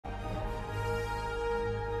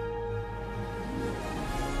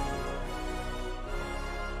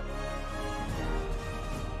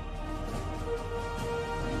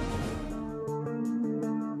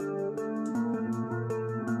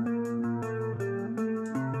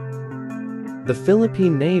The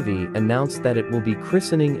Philippine Navy announced that it will be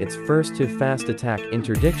christening its first two Fast Attack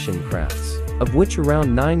Interdiction Crafts, of which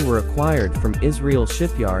around 9 were acquired from Israel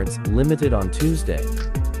shipyards, limited on Tuesday.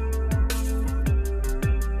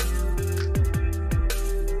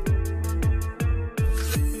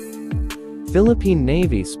 Philippine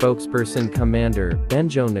Navy spokesperson Commander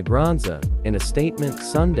Benjo Negranza, in a statement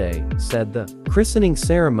Sunday, said the christening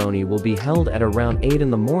ceremony will be held at around 8 in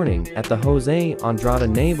the morning at the Jose Andrade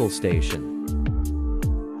Naval Station.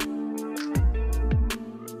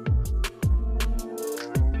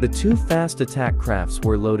 The two Fast Attack Crafts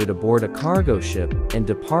were loaded aboard a cargo ship and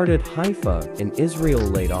departed Haifa in Israel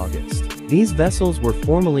late August. These vessels were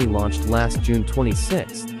formally launched last June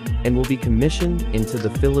 26th and will be commissioned into the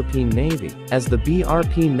Philippine Navy as the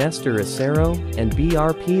BRP Nestor Acero and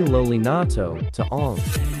BRP Lolinato to Ong.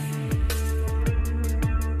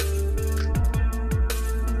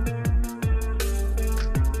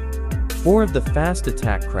 Four of the Fast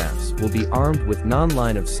Attack Crafts will be armed with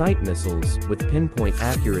non-line-of-sight missiles with pinpoint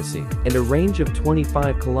accuracy and a range of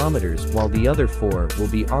 25 kilometers, while the other 4 will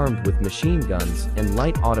be armed with machine guns and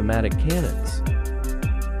light automatic cannons.